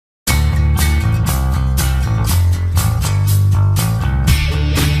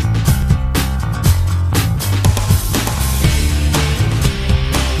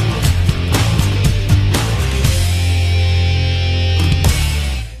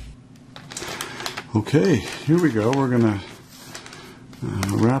Okay, here we go. We're going to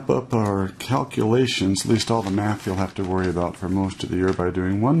wrap up our calculations, at least all the math you'll have to worry about for most of the year, by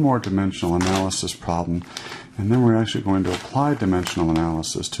doing one more dimensional analysis problem. And then we're actually going to apply dimensional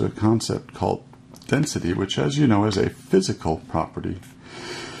analysis to a concept called density, which, as you know, is a physical property.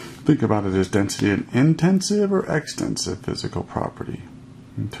 Think about it as density an intensive or extensive physical property.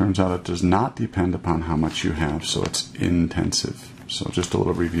 It turns out it does not depend upon how much you have, so it's intensive. So just a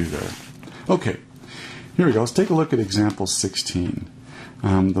little review there. Okay, here we go. Let's take a look at example 16.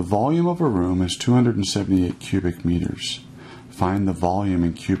 The volume of a room is 278 cubic meters. Find the volume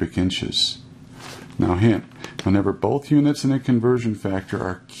in cubic inches. Now hint, whenever both units in a conversion factor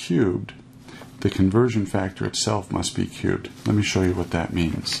are cubed, the conversion factor itself must be cubed. Let me show you what that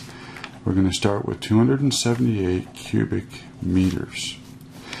means. We're going to start with 278 cubic meters.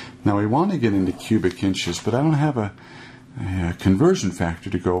 Now we want to get into cubic inches, but I don't have a conversion factor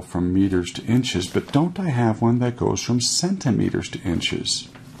to go from meters to inches, but don't I have one that goes from centimeters to inches?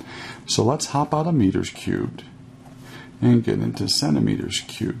 So let's hop out of meters cubed and get into centimeters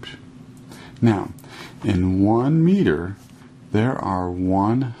cubed. Now, in 1 meter, there are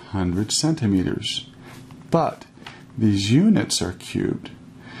 100 centimeters, but these units are cubed,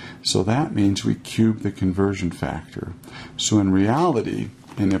 so that means we cube the conversion factor. So in reality,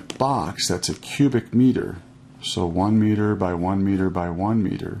 in a box, that's a cubic meter. So 1 meter by 1 meter by 1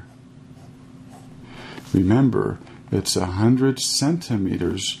 meter. Remember, it's 100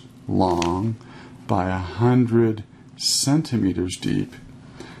 centimeters long by 100 centimeters deep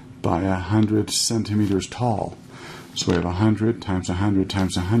by 100 centimeters tall. So we have 100 times 100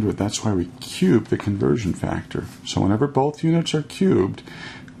 times 100. That's why we cube the conversion factor. So whenever both units are cubed,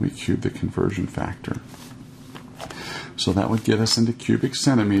 we cube the conversion factor. So that would get us into cubic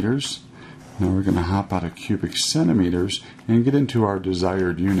centimeters. Now we're going to hop out of cubic centimeters and get into our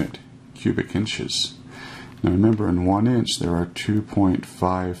desired unit, cubic inches. Now remember, in 1 inch there are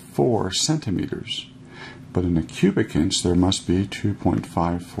 2.54 centimeters. But in a cubic inch there must be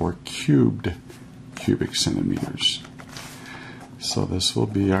 2.54 cubed cubic centimeters. So this will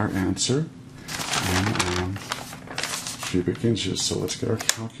be our answer in cubic inches. So let's get our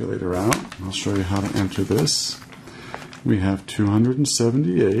calculator out. I'll show you how to enter this. We have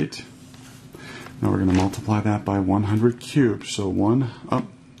 278. Now we're going to multiply that by 100 cubed. So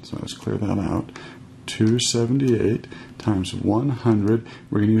so let's clear that out. 278 times 100.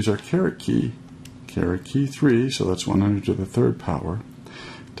 We're going to use our caret key 3, so that's 100 to the third power,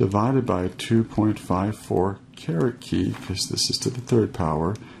 divided by 2.54 caret key, because this is to the third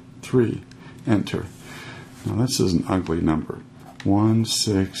power, 3. Enter. Now this is an ugly number.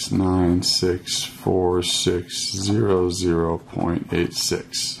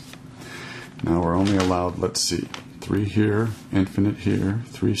 1696460.86. Now we're only allowed, let's see, 3 here, infinite here,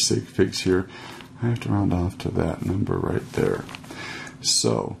 3 sig figs here. I have to round off to that number right there.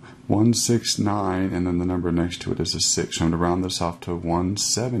 So 169, and then the number next to it is a 6. So I'm going to round this off to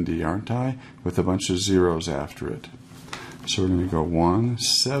 170, aren't I? With a bunch of zeros after it. So we're going to go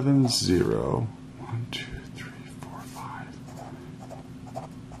 170. 1, 2, 3, 4, 5.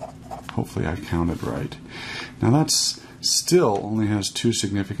 Hopefully I counted right. Now that's still only has 2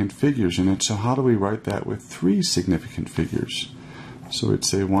 significant figures in it, so how do we write that with 3 significant figures? So we'd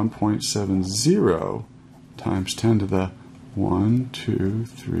say 1.70 times 10 to the 1, 2,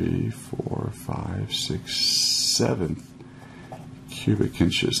 3, 4, 5, 6, 7 cubic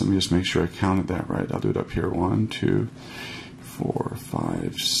inches. Let me just make sure I counted that right. I'll do it up here. 1, 2, 4,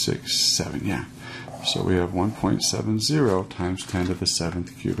 5, 6, 7. Yeah. So we have 1.70 times 10 to the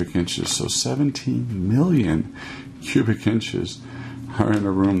 7th cubic inches. So 17 million cubic inches are in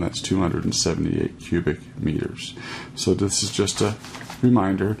a room that's 278 cubic meters. So this is just a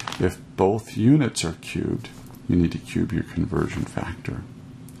reminder, if both units are cubed, you need to cube your conversion factor.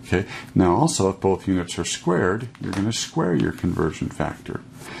 Okay. Now also, if both units are squared, you're going to square your conversion factor.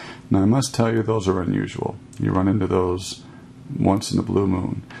 Now I must tell you, those are unusual. You run into those once in a blue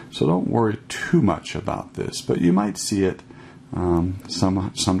moon. So don't worry too much about this, but you might see it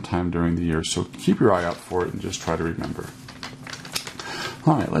sometime during the year. So keep your eye out for it and just try to remember.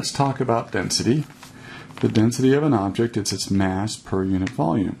 All right, let's talk about density. The density of an object is its mass per unit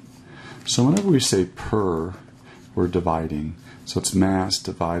volume. So whenever we say per, we're dividing. So it's mass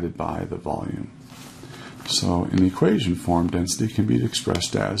divided by the volume. So in equation form, density can be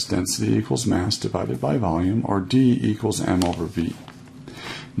expressed as density equals mass divided by volume, or D equals m over V.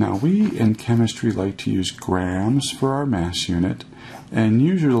 Now we in chemistry like to use grams for our mass unit and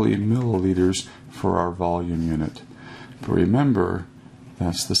usually milliliters for our volume unit. But remember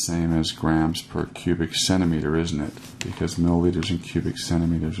that's the same as grams per cubic centimeter, isn't it? Because milliliters and cubic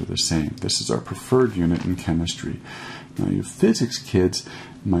centimeters are the same. This is our preferred unit in chemistry. Now, you physics kids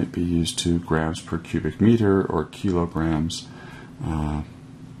might be used to grams per cubic meter or kilograms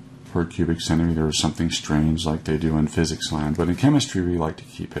per cubic centimeter or something strange like they do in physics land. But in chemistry, we like to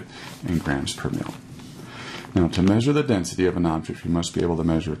keep it in grams per mil. Now, to measure the density of an object, you must be able to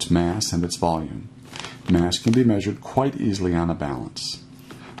measure its mass and its volume. Mass can be measured quite easily on a balance.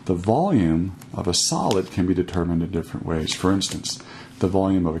 The volume of a solid can be determined in different ways. For instance, the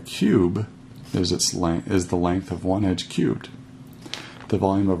volume of a cube is the length of one edge cubed. The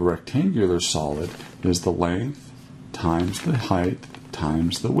volume of a rectangular solid is the length times the height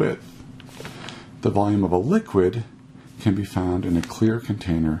times the width. The volume of a liquid can be found in a clear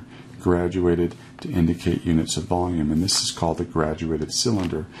container graduated to indicate units of volume, and this is called a graduated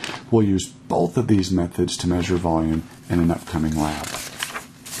cylinder. We'll use both of these methods to measure volume in an upcoming lab.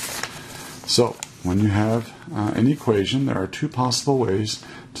 So, when you have an equation, there are two possible ways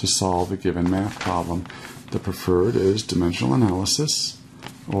to solve a given math problem. The preferred is dimensional analysis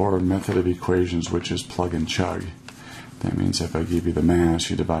or method of equations, which is plug and chug. That means if I give you the mass,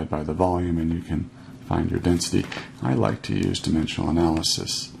 you divide by the volume and you can find your density. I like to use dimensional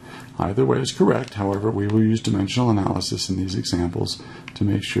analysis. Either way is correct. However, we will use dimensional analysis in these examples to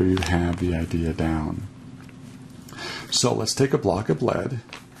make sure you have the idea down. So let's take a block of lead.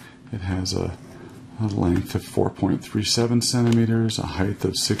 It has a length of 4.37 centimeters, a height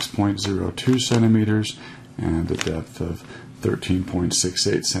of 6.02 centimeters, and a depth of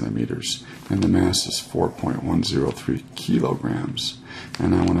 13.68 centimeters. And the mass is 4.103 kilograms.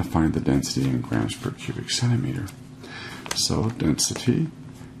 And I want to find the density in grams per cubic centimeter. So density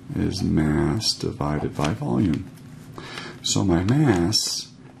is mass divided by volume. So my mass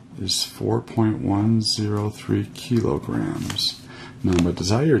is 4.103 kilograms. Now my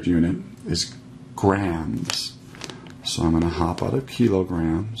desired unit is grams. So I'm going to hop out of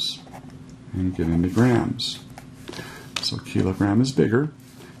kilograms and get into grams. So kilogram is bigger,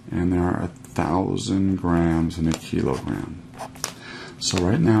 and there are 1,000 grams in a kilogram. So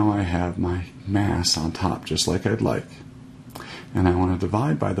right now I have my mass on top, just like I'd like. And I want to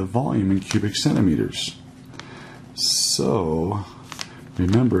divide by the volume in cubic centimeters. So,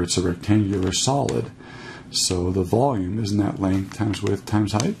 remember, it's a rectangular solid. So the volume, isn't that length times width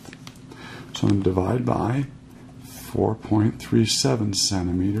times height? So I'm going to divide by 4.37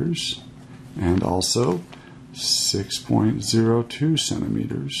 centimeters and also 6.02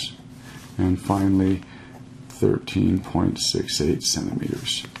 centimeters. And finally, 13.68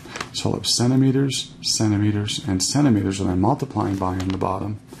 centimeters. So I'll have centimeters, centimeters, and centimeters that I'm multiplying by on the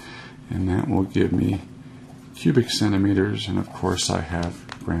bottom, and that will give me cubic centimeters, and of course I have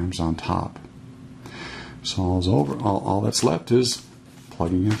grams on top. So all that's left is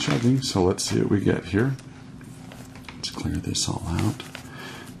plugging and chugging. So let's see what we get here. Let's clear this all out.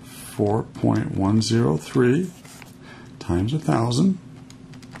 4.103 times 1,000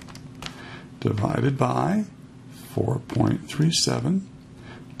 divided by 4.37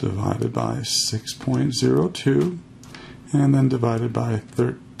 divided by 6.02 and then divided by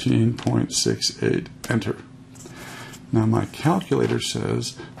 13.68. Enter. Now my calculator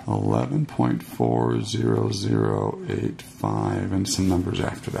says 11.40085 and some numbers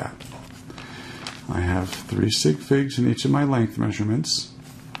after that. I have 3 sig figs in each of my length measurements.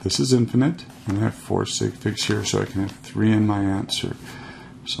 This is infinite, and I have 4 sig figs here, so I can have 3 in my answer.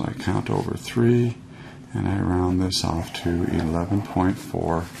 So I count over 3, and I round this off to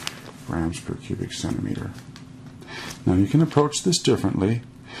 11.4 grams per cubic centimeter. Now you can approach this differently.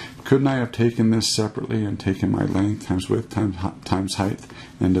 Couldn't I have taken this separately and taken my length times width times height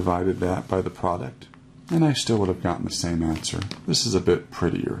and divided that by the product? And I still would have gotten the same answer. This is a bit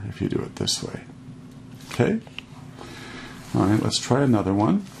prettier if you do it this way. Okay? All right, let's try another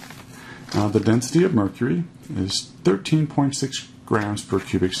one. The density of mercury is 13.6 grams per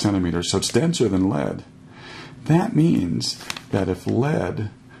cubic centimeter, so it's denser than lead. That means that if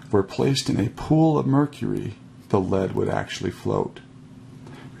lead were placed in a pool of mercury, the lead would actually float.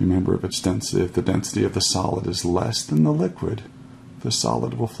 Remember, if the density of the solid is less than the liquid, the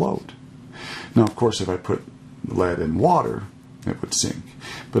solid will float. Now, of course, if I put lead in water, it would sink.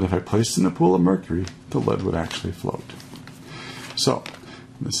 But if I placed it in a pool of mercury, the lead would actually float. So,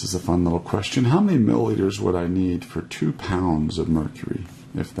 this is a fun little question. How many milliliters would I need for 2 pounds of mercury,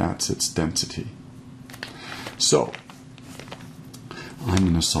 if that's its density? So, I'm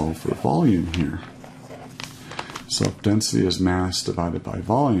going to solve for volume here. So if density is mass divided by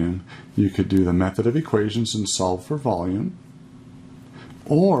volume, you could do the method of equations and solve for volume.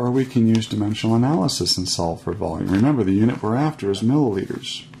 Or we can use dimensional analysis and solve for volume. Remember, the unit we're after is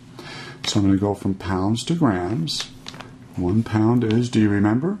milliliters. So I'm going to go from pounds to grams. 1 pound is, do you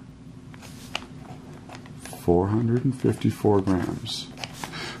remember? 454 grams.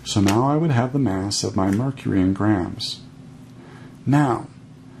 So now I would have the mass of my mercury in grams. Now,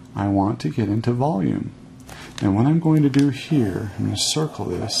 I want to get into volume. And what I'm going to do here, I'm going to circle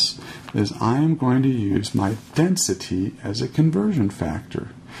this, is I am going to use my density as a conversion factor.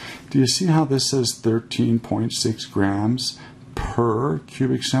 Do you see how this says 13.6 grams per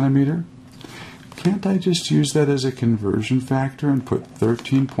cubic centimeter? Can't I just use that as a conversion factor and put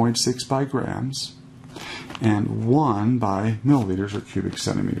 13.6 by grams and 1 by milliliters or cubic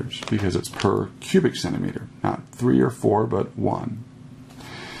centimeters, because it's per cubic centimeter, not 3 or 4, but 1.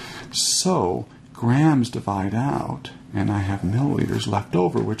 So grams divide out, and I have milliliters left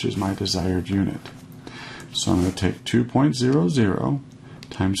over, which is my desired unit. So I'm going to take 2.00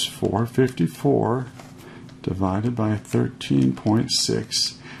 times 454 divided by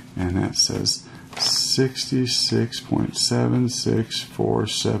 13.6, and that says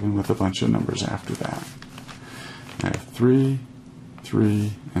 66.7647 with a bunch of numbers after that. I have 3,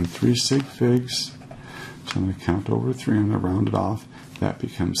 3, and 3 sig figs. So I'm going to count over 3. I'm going to round it off. That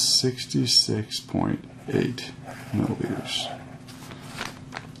becomes 66.8 milliliters.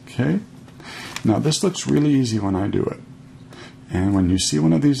 Okay? Now this looks really easy when I do it. And when you see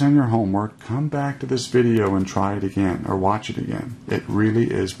one of these on your homework, come back to this video and try it again, or watch it again. It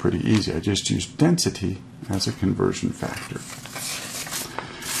really is pretty easy. I just use density as a conversion factor.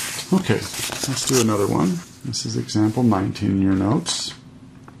 Okay, let's do another one. This is example 19 in your notes.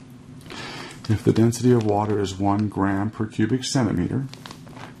 If the density of water is 1 gram per cubic centimeter,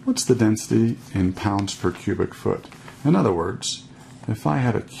 what's the density in pounds per cubic foot? In other words, if I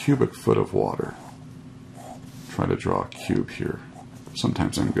had a cubic foot of water, try to draw a cube here.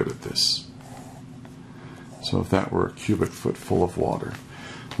 Sometimes I'm good at this. So if that were a cubic foot full of water,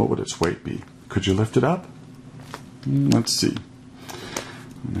 what would its weight be? Could you lift it up? Let's see.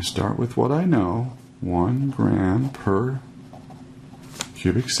 I'm going to start with what I know. 1 gram per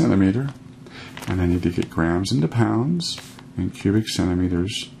cubic centimeter. And I need to get grams into pounds and cubic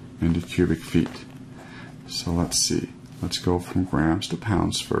centimeters into cubic feet. So let's see. Let's go from grams to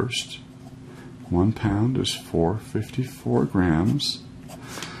pounds first. 1 pound is 454 grams.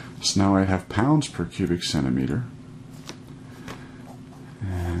 So now I have pounds per cubic centimeter.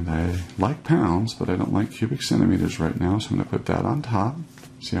 And I like pounds, but I don't like cubic centimeters right now, so I'm going to put that on top.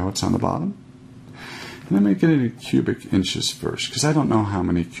 See how it's on the bottom? And I'm going to get into cubic inches first, because I don't know how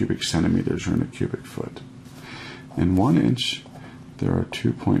many cubic centimeters are in a cubic foot. In 1 inch, there are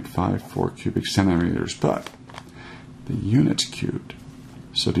 2.54 cubic centimeters, but the unit's cubed.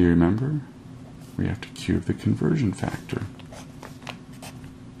 So do you remember? We have to cube the conversion factor.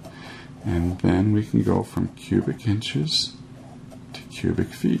 And then we can go from cubic inches to cubic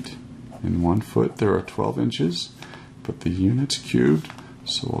feet. In 1 foot, there are 12 inches, but the unit's cubed.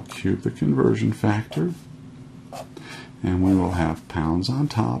 So we'll cube the conversion factor, and we will have pounds on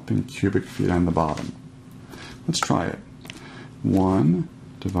top and cubic feet on the bottom. Let's try it. 1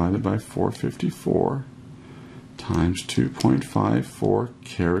 divided by 454 times 2.54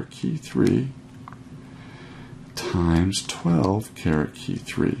 caret key 3 times 12 caret key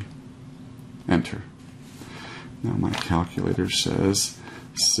 3. Enter. Now my calculator says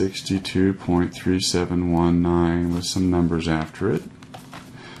 62.3719 with some numbers after it.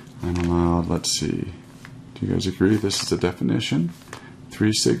 I'm allowed, let's see, do you guys agree this is a definition?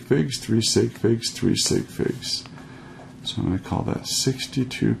 3 sig figs, 3 sig figs, 3 sig figs. So I'm going to call that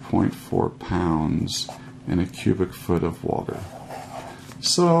 62.4 pounds in a cubic foot of water.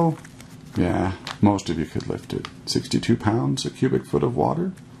 So, yeah, most of you could lift it. 62 pounds a cubic foot of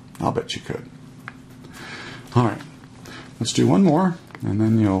water? I'll bet you could. Alright, let's do one more, and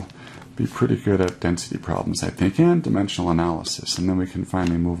then you'll be pretty good at density problems, I think, and dimensional analysis, and then we can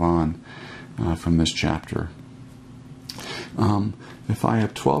finally move on from this chapter. If I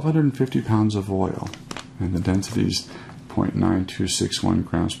have 1,250 pounds of oil, and the density is 0.9261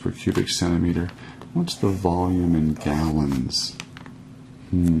 grams per cubic centimeter, what's the volume in gallons?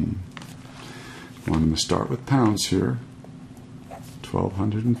 Well, I'm going to start with pounds here.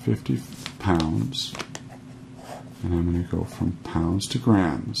 1,250 pounds. And I'm going to go from pounds to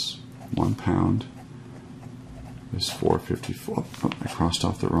grams. 1 pound is 454. Oh, I crossed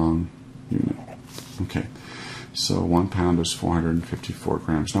off the wrong unit. Okay, so 1 pound is 454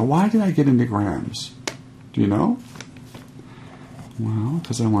 grams. Now, why did I get into grams? Do you know? Well,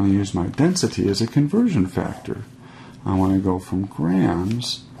 because I want to use my density as a conversion factor. I want to go from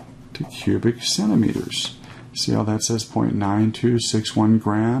grams to cubic centimeters. See how that says 0.9261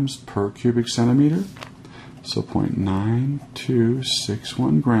 grams per cubic centimeter? So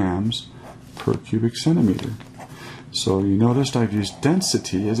 0.9261 grams per cubic centimeter. So you noticed I've used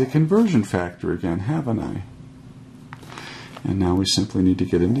density as a conversion factor again, haven't I? And now we simply need to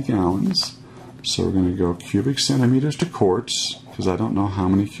get into gallons. So we're going to go cubic centimeters to quarts, because I don't know how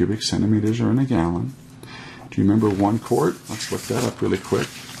many cubic centimeters are in a gallon. Do you remember 1 quart? Let's look that up really quick.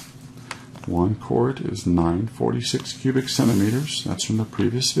 1 quart is 946 cubic centimeters. That's from the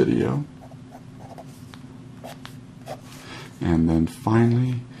previous video. And then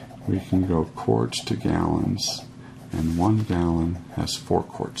finally, we can go quarts to gallons. And 1 gallon has 4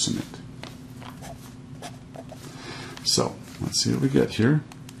 quarts in it. So, let's see what we get here.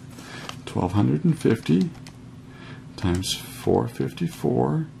 1250 times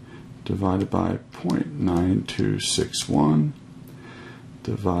 454 divided by 0.9261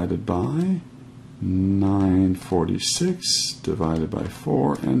 divided by 946 divided by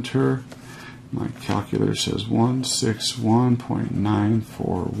 4. Enter. My calculator says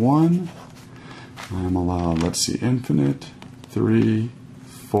 161.941. I'm allowed, let's see, infinite, 3,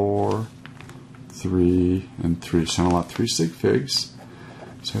 4, 3, and 3. So I'm allowed 3 sig figs.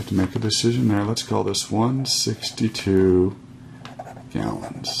 So I have to make a decision there. Let's call this 162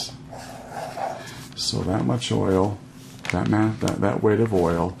 gallons. So that much oil, that weight of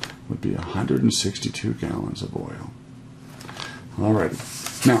oil would be 162 gallons of oil. Alrighty.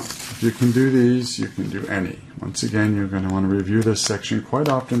 Now, if you can do these, you can do any. Once again, you're going to want to review this section quite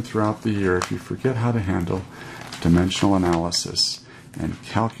often throughout the year if you forget how to handle dimensional analysis and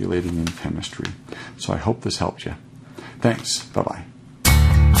calculating in chemistry. So I hope this helped you. Thanks. Bye-bye.